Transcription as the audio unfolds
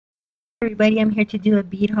Everybody, I'm here to do a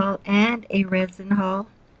bead haul and a resin haul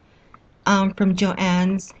from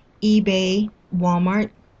Joann's, eBay,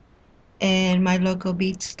 Walmart, and my local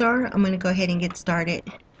bead store. I'm going to go ahead and get started.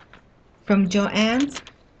 From Joann's,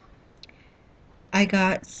 I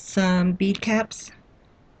got some bead caps.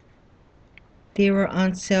 They were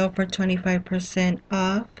on sale for 25%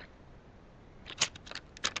 off,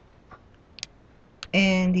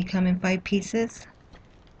 and they come in 5 pieces.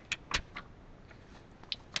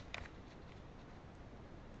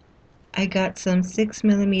 I got some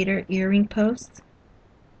 6mm earring posts.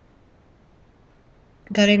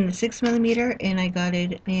 Got it in a 6mm, and I got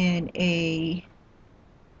it in a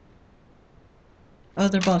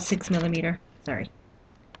they're both 6mm. Sorry.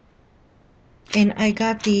 And I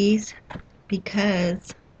got these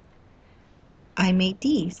because I made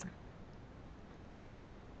these.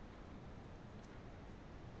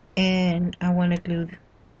 And I want to glue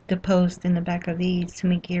the post in the back of these to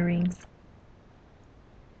make earrings.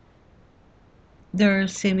 They're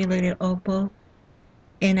simulated opal,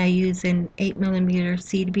 and I use an 8mm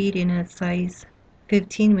seed bead in a size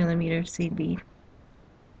 15mm seed bead.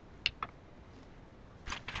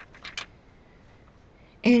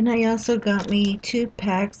 And I also got me 2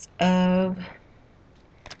 packs of,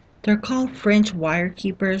 they're called French wire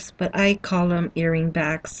keepers, but I call them earring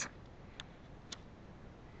backs.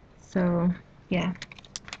 So, yeah.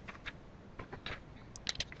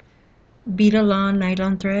 Bead along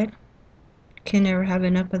nylon thread. Can never have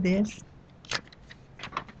enough of this.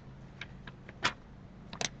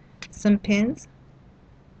 Some pins.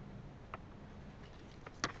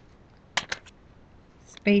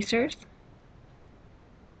 Spacers.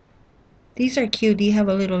 These are cute. They have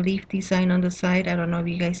a little leaf design on the side. I don't know if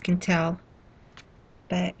you guys can tell,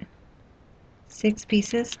 but 6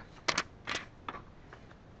 pieces.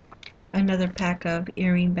 Another pack of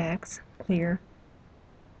earring backs, clear.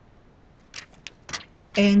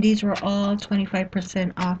 And these were all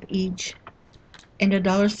 25% off each. In the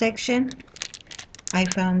dollar section, I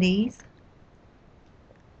found these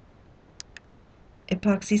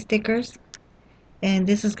epoxy stickers, and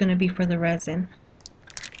this is going to be for the resin.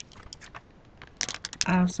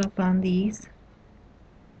 I also found these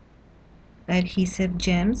adhesive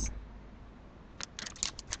gems.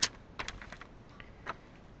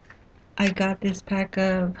 I got this pack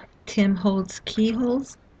of Tim Holtz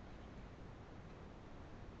keyholes.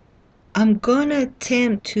 I'm gonna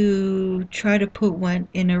attempt to try to put one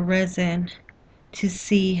in a resin to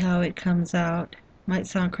see how it comes out. Might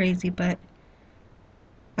sound crazy, but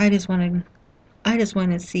I just want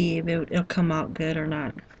to see if it'll come out good or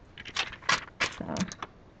not. So,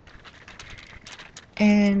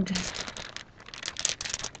 and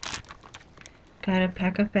got a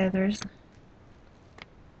pack of feathers,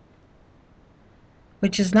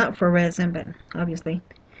 which is not for resin, but obviously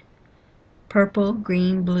purple,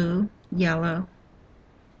 green, blue, yellow.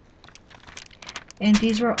 And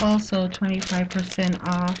these were also 25%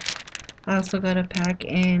 off. I also got a pack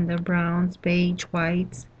in the browns, beige,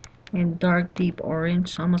 whites, and dark deep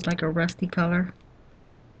orange, almost like a rusty color,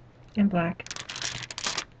 and black.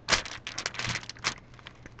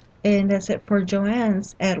 And that's it for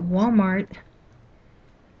Joann's. At Walmart,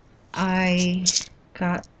 I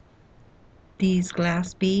got these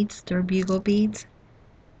glass beads. They're bugle beads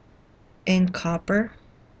in copper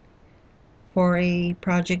for a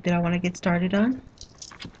project that I want to get started on.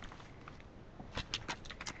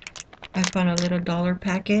 I found a little dollar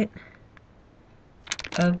packet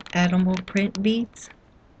of animal print beads.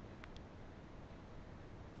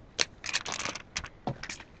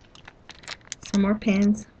 Some more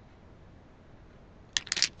pins.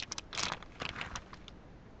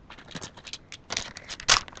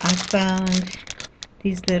 I found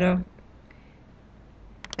these little,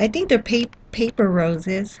 I think they're paper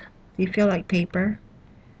roses. They feel like paper,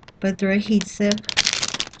 but they're adhesive.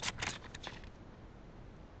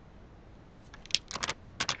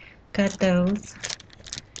 Got those.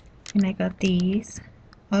 And I got these,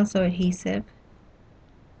 also adhesive.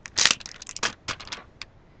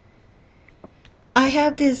 I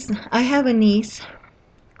have a niece,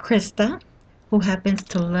 Krista, who happens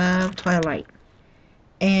to love Twilight.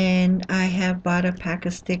 And I have bought a pack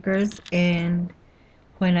of stickers, and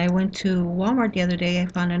when I went to Walmart the other day, I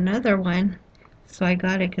found another one. So I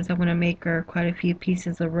got it because I want to make her quite a few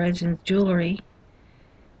pieces of resin jewelry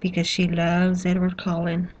because she loves Edward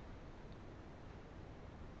Cullen.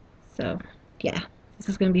 So, yeah, this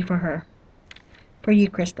is going to be for her. For you,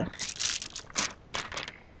 Krista.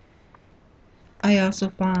 I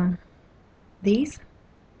also found these.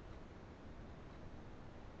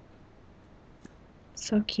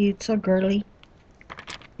 So cute, so girly.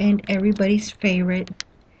 And everybody's favorite,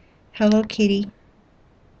 Hello Kitty.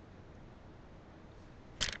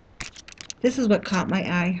 This is what caught my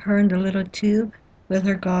eye. Her in the little tube with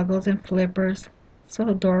her goggles and flippers. So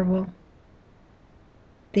adorable.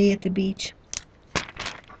 Day at the beach.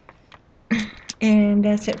 And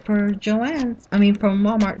that's it for Joann's. I mean from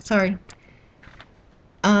Walmart, sorry.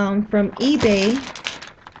 From eBay,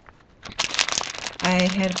 I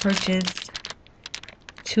had purchased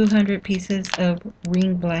 200 pieces of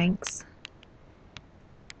ring blanks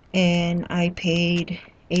and I paid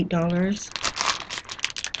 $8.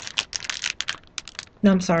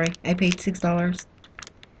 No, I'm sorry, I paid $6.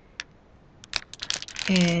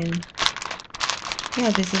 And yeah,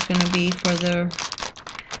 this is going to be for the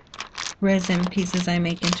resin pieces I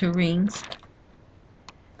make into rings.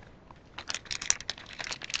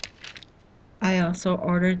 I also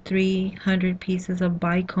ordered 300 pieces of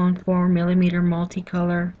bicone 4mm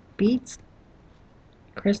multicolor beads,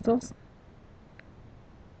 crystals.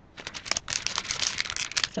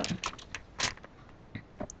 So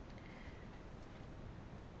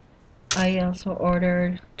I also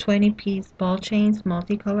ordered 20-piece ball chains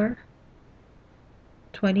multicolor,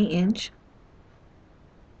 20-inch.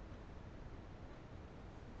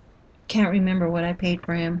 Can't remember what I paid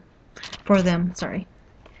for them, sorry.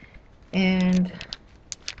 And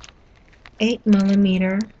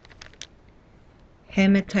 8mm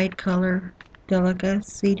hematite color Delica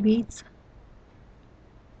seed beads.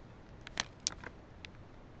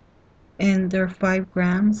 And they're 5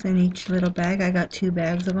 grams in each little bag. I got 2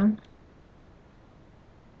 bags of them.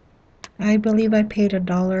 I believe I paid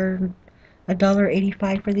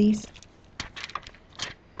 $1.85 for these.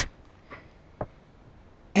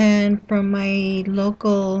 And from my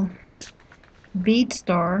local bead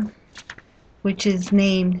store, which is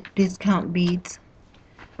named Discount Beads,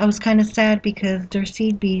 I was kind of sad because their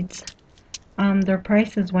seed beads, their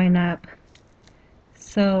prices went up.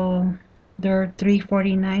 So they're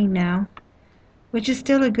 $3.49 now, which is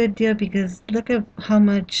still a good deal because look at how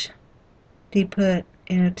much they put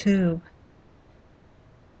in a tube.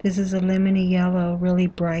 This is a lemony yellow, really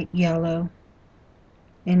bright yellow,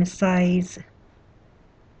 in a size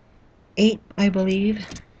 8, I believe.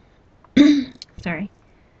 Sorry.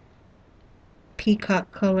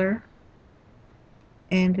 Peacock color.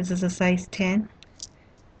 And this is a size 10.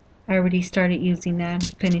 I already started using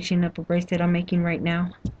that, finishing up a bracelet I'm making right now.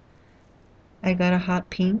 I got a hot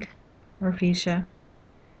pink or fuchsia.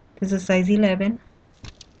 This is a size 11.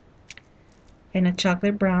 And a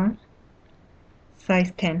chocolate brown,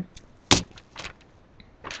 size 10.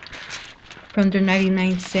 From the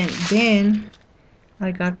 99-cent bin,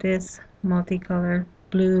 I got this multicolored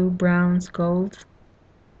blue, browns, golds.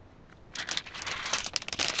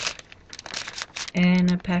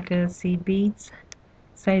 And a pack of seed beads,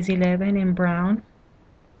 size 11 in brown.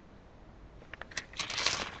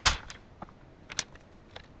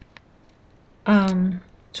 Um,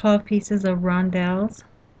 12 pieces of rondelles.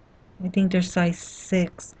 I think they're size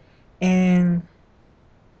 6 and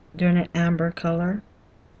they're in an amber color.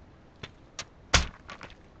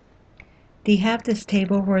 They have this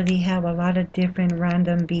table where they have a lot of different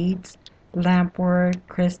random beads, lampwork,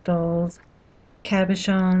 crystals,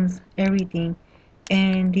 cabochons, everything.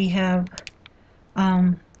 And they have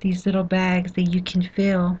these little bags that you can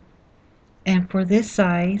fill. And for this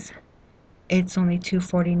size, it's only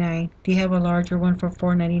 $2.49. They have a larger one for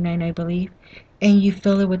 $4.99, I believe. And you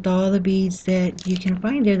fill it with all the beads that you can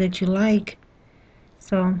find there that you like.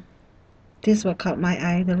 So this is what caught my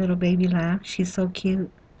eye, the little baby lamb. She's so cute.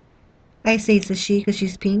 I say it's a she because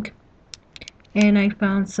she's pink. And I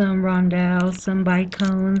found some rondelles, some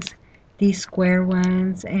bicones, these square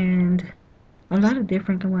ones, and a lot of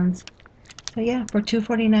different ones. So yeah, for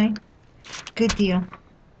 $2.49, good deal.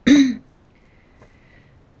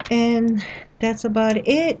 And that's about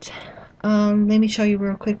it. Let me show you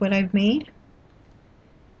real quick what I've made.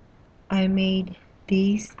 I made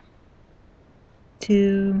these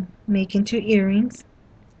to make into earrings.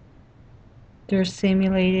 They're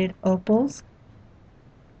simulated opals.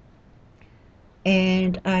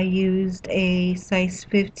 And I used a size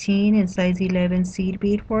 15 and size 11 seed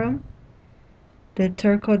bead for them. The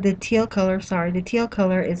teal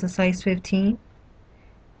color is a size 15.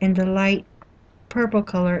 And the light purple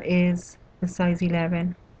color is a size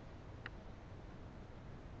 11.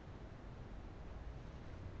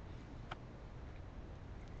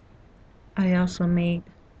 I also made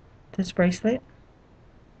this bracelet.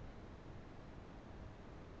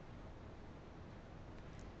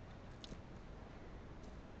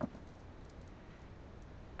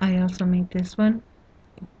 I also made this one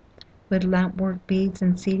with lampwork beads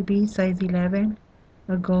and seed beads, size 11,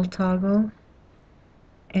 a gold toggle,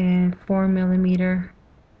 and 4mm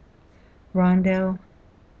rondelle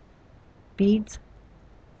beads.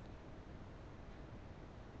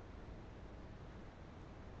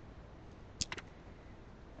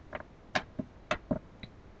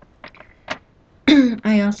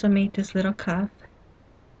 I also made this little cuff,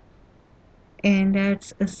 and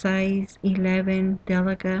that's a size 11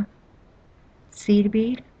 Delica seed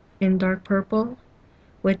bead in dark purple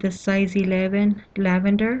with a size 11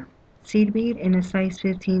 lavender seed bead and a size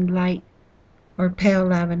 15 light or pale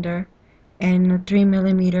lavender and a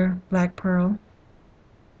 3mm black pearl.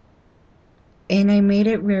 And I made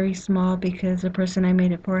it very small because the person I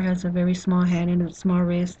made it for has a very small hand and a small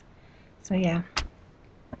wrist. So yeah.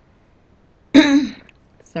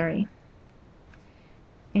 Sorry.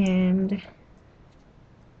 And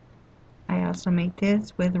I also made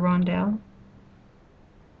this with rondelle.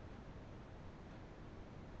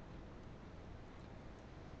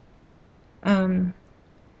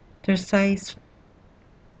 They're size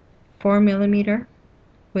 4mm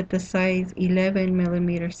with the size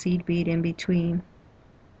 11mm seed bead in between.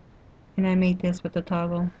 And I made this with the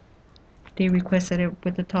toggle. They requested it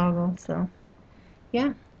with the toggle, so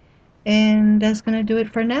yeah. And that's gonna do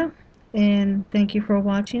it for now. And thank you for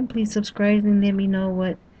watching. Please subscribe and let me know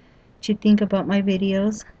what you think about my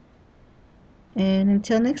videos. And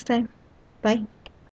until next time, bye.